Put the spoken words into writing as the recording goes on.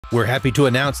We're happy to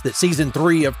announce that Season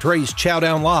 3 of Trey's Chow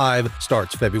Live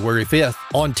starts February 5th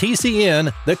on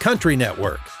TCN, the Country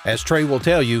Network. As Trey will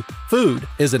tell you, food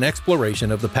is an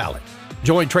exploration of the palate.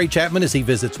 Join Trey Chapman as he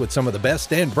visits with some of the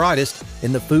best and brightest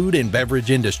in the food and beverage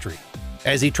industry.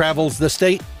 As he travels the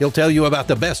state, he'll tell you about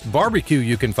the best barbecue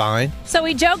you can find. So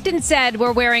he joked and said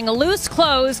we're wearing loose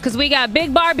clothes because we got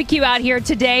big barbecue out here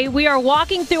today. We are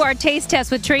walking through our taste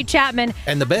test with Trey Chapman.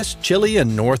 And the best chili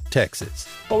in North Texas.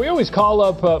 Well, we always call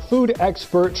up food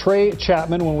expert Trey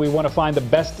Chapman when we want to find the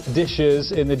best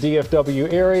dishes in the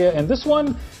DFW area. And this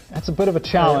one, that's a bit of a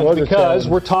challenge because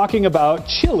we're talking about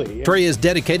chili. Trey is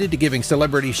dedicated to giving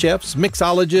celebrity chefs,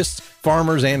 mixologists,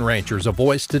 farmers, and ranchers a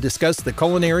voice to discuss the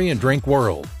culinary and drink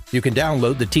world. You can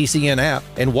download the TCN app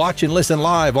and watch and listen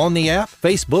live on the app,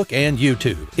 Facebook, and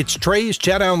YouTube. It's Trey's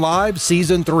Chowdown Live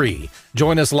Season 3.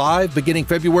 Join us live beginning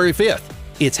February 5th.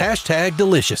 It's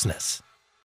 #deliciousness.